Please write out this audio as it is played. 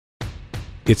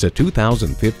It's a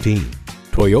 2015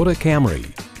 Toyota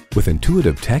Camry. With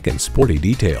intuitive tech and sporty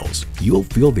details, you'll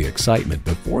feel the excitement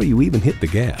before you even hit the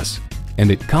gas. And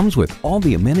it comes with all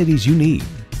the amenities you need: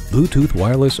 Bluetooth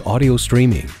wireless audio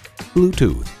streaming,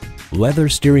 Bluetooth, leather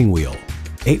steering wheel,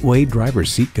 8-way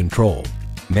driver's seat control,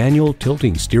 manual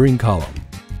tilting steering column,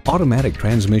 automatic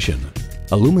transmission,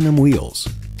 aluminum wheels,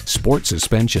 sport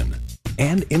suspension,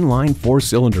 and inline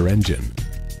 4-cylinder engine.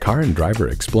 Car and Driver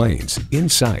explains,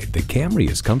 inside, the Camry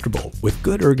is comfortable with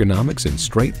good ergonomics and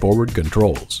straightforward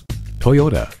controls.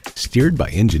 Toyota, steered by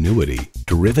ingenuity,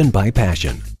 driven by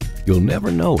passion. You'll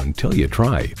never know until you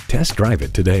try. Test drive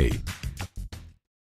it today.